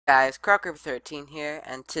Guys, Crocker13 here,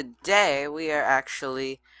 and today we are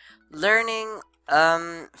actually learning,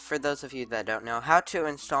 for those of you that don't know, how to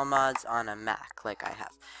install mods on a Mac, like I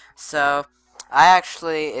have. So,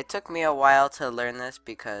 it took me a while to learn this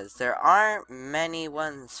because there aren't many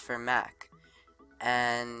ones for Mac,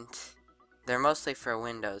 and they're mostly for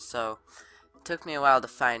Windows, so it took me a while to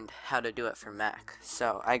find how to do it for Mac.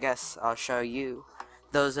 So, I guess I'll show you,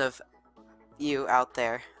 those of you out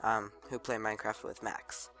there, who play Minecraft with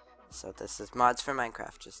Macs. So this is mods for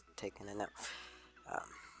Minecraft, just taking a note. I'm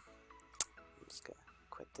just gonna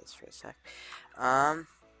quit this for a sec.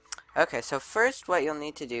 Okay, so first what you'll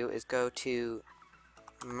need to do is go to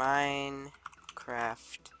Minecraft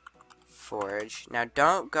Forge. Now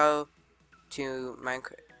don't go to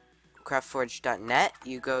MinecraftForge.net,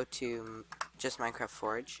 you go to just Minecraft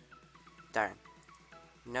Forge. Darn.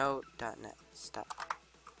 No .net. Stop.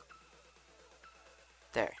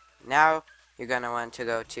 There. Now you're going to want to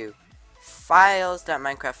go to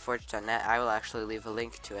files.minecraftforge.net. I will actually leave a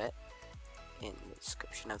link to it in the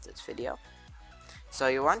description of this video. So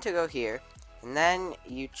you want to go here, and then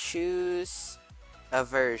you choose a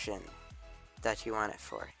version that you want it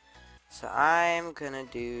for. So I'm going to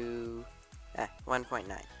do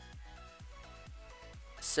 1.9.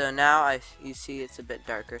 So now you see it's a bit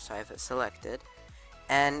darker, so I have it selected.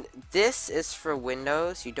 And this is for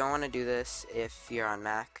Windows. You don't want to do this if you're on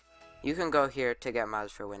Mac. You can go here to get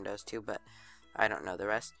mods for Windows too, but I don't know the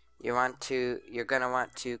rest. You're gonna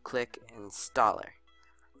want to click Installer.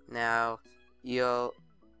 Now, you'll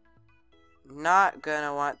not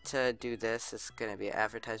gonna want to do this. It's gonna be an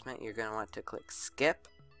advertisement. You're gonna want to click Skip,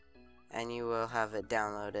 and you will have it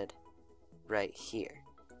downloaded right here.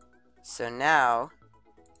 So now,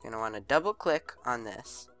 you're gonna want to double click on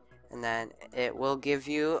this. And then it will give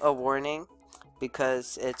you a warning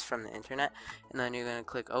because it's from the internet. And then you're going to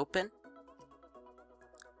click open.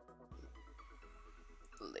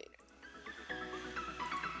 Later.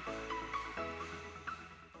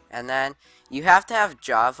 And then you have to have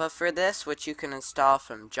Java for this, which you can install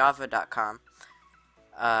from java.com.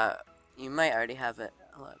 You might already have it.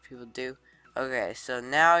 A lot of people do. Okay, so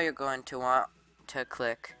now you're going to want to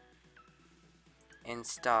click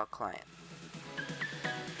install client.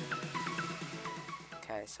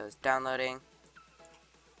 Okay, so it's downloading,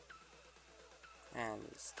 and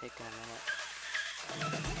it's taking a minute.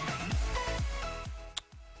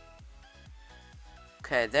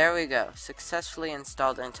 Okay, there we go. Successfully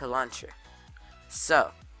installed into Launcher.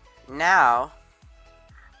 So, now,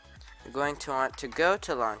 you're going to want to go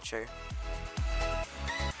to Launcher,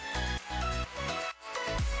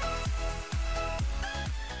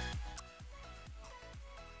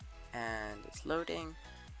 and it's loading.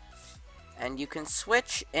 And you can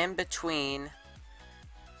switch in between.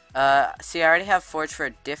 See, I already have Forge for a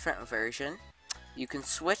different version. You can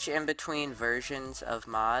switch in between versions of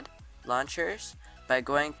mod launchers by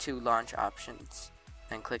going to Launch Options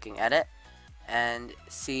and clicking Edit. And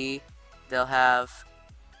see, they'll have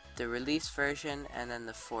the release version and then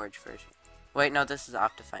the Forge version. Wait, no, this is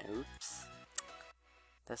Optifine. Oops.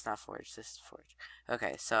 That's not Forge, this is Forge.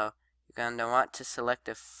 Okay, so you're going to want to select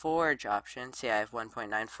a Forge option. See, I have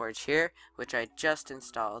 1.9 Forge here, which I just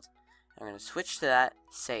installed. I'm going to switch to that,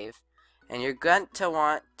 save, and you're going to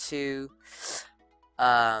want to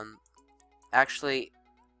actually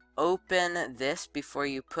open this before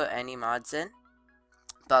you put any mods in,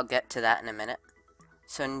 but I'll get to that in a minute.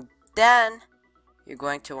 So then you're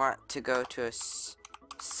going to want to go to a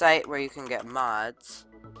site where you can get mods.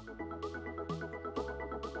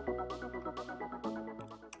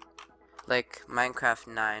 Like Minecraft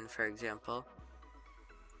 9, for example.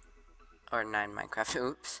 Or 9 Minecraft,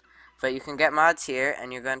 oops. But you can get mods here,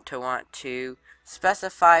 and you're going to want to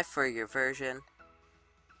specify for your version.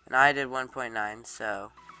 And I did 1.9,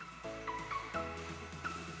 so.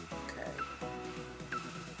 Okay.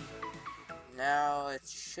 Now it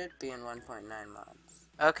should be in 1.9 mods.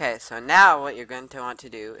 Okay, so now what you're going to want to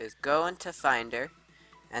do is go into Finder,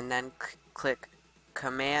 and then click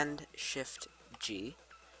Command-Shift-G.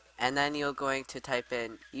 And then you're going to type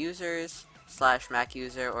in users/Mac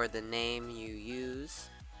user, or the name you use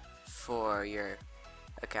for your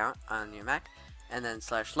account on your Mac. And then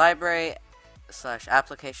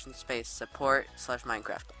 /library/application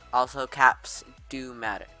support/Minecraft. Also caps do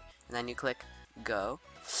matter. And then you click go.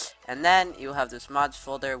 And then you'll have this mods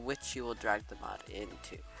folder which you will drag the mod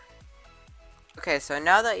into. Okay, so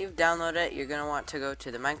now that you've downloaded it, you're going to want to go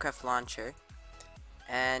to the Minecraft launcher.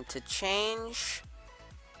 And to change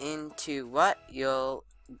into what, you'll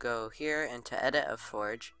go here into edit of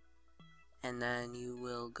Forge, and then you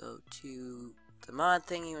will go to the mod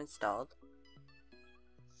thing you installed,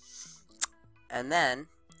 and then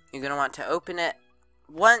you're going to want to open it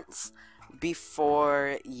once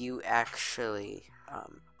before you actually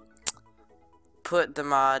put the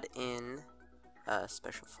mod in a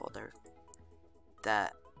special folder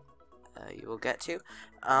that you will get to.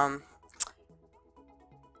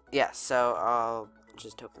 Yeah, so I'll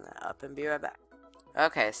just open that up and be right back.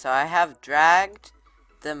 Okay, so I have dragged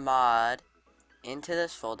the mod into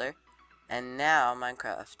this folder, and now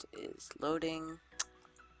Minecraft is loading.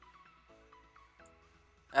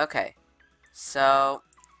 Okay, so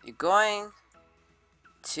you're going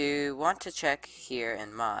to want to check here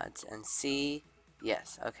in mods and see,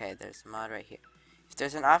 yes, okay, there's a mod right here. If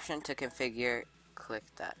there's an option to configure, click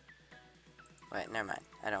that. Wait, never mind,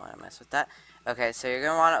 I don't want to mess with that. Okay, so you're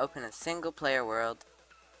going to want to open a single player world,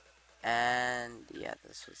 and yeah,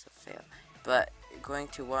 this was a fail. But you're going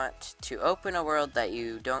to want to open a world that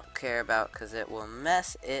you don't care about because it will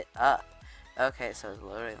mess it up. Okay, so it's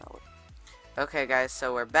loading. Okay guys,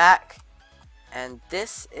 so we're back, and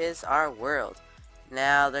this is our world.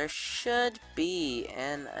 Now there should be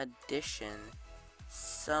an addition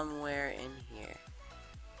somewhere in here.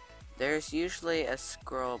 There's usually a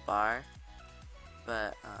scroll bar,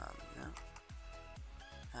 but no.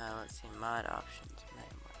 Let's see, mod options,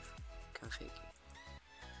 metamorph, configure.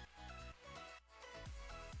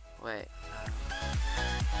 Wait.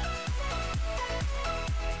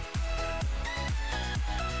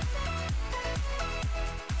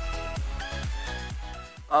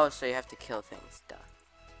 Oh, so you have to kill things. Duh.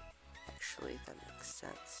 Actually, that makes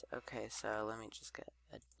sense. Okay, so let me just get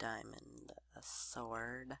a diamond, a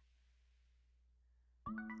sword.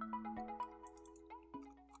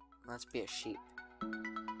 Let's be a sheep.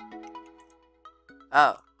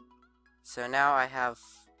 Oh, so now I have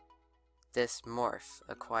this morph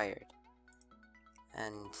acquired,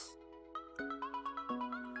 and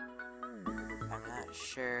I'm not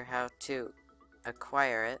sure how to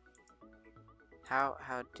acquire it. How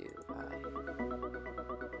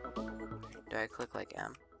do I click like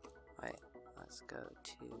M? Wait, let's go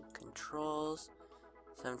to controls.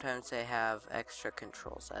 Sometimes they have extra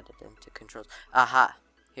controls added into controls. Aha!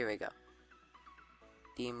 Here we go.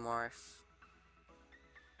 Demorph.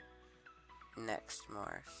 Next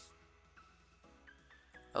morph.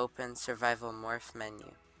 Open survival morph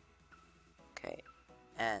menu. Okay,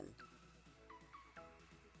 N.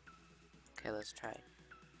 Okay, let's try.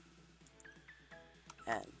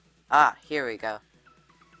 N. Ah, here we go.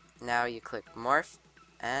 Now you click morph,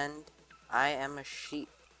 and I am a sheep.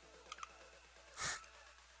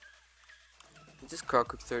 This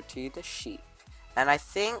Croco13, the sheep. And I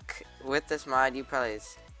think with this mod, you probably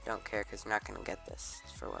don't care because you're not going to get this.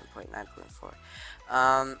 It's for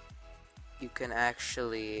 1.9.4. You can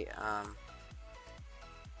actually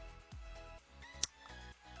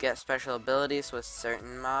get special abilities with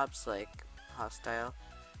certain mobs, like hostile.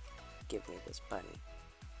 Give me this bunny.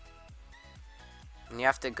 And you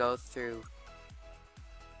have to go through.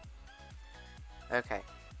 Okay,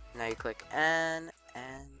 now you click N,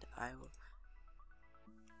 and I will.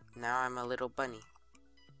 Now I'm a little bunny.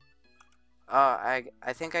 Oh, I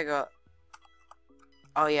think I go.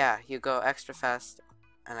 Oh yeah, you go extra fast,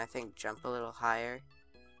 and I think jump a little higher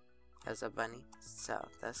as a bunny. So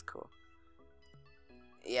that's cool.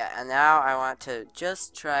 Yeah, and now I want to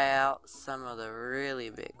just try out some of the really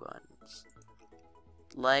big ones,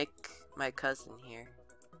 like my cousin here.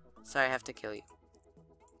 Sorry, I have to kill you.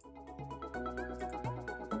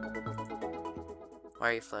 Why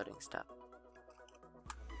are you floating? Stop.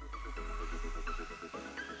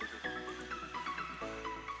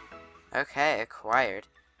 Okay, acquired.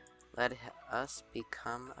 Let us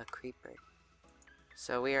become a creeper.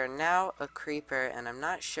 So we are now a creeper, and I'm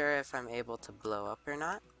not sure if I'm able to blow up or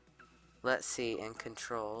not. Let's see, in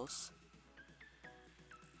controls.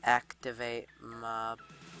 Activate mob.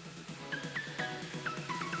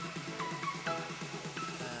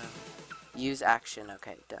 Use action.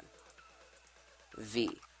 Okay, done.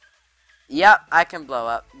 V. Yep, I can blow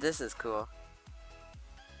up. This is cool.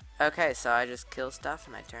 Okay, so I just kill stuff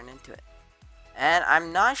and I turn into it. And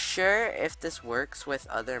I'm not sure if this works with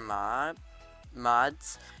other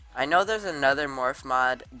mods. I know there's another morph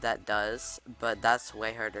mod that does, but that's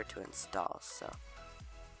way harder to install, so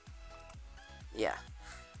yeah.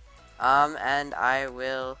 And I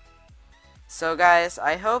will. So guys,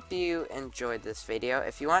 I hope you enjoyed this video.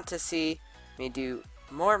 If you want to see me do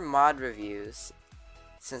more mod reviews,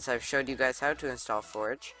 since I've showed you guys how to install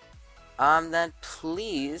Forge, then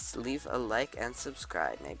please leave a like and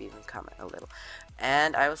subscribe, maybe even comment a little.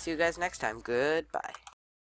 And I will see you guys next time. Goodbye.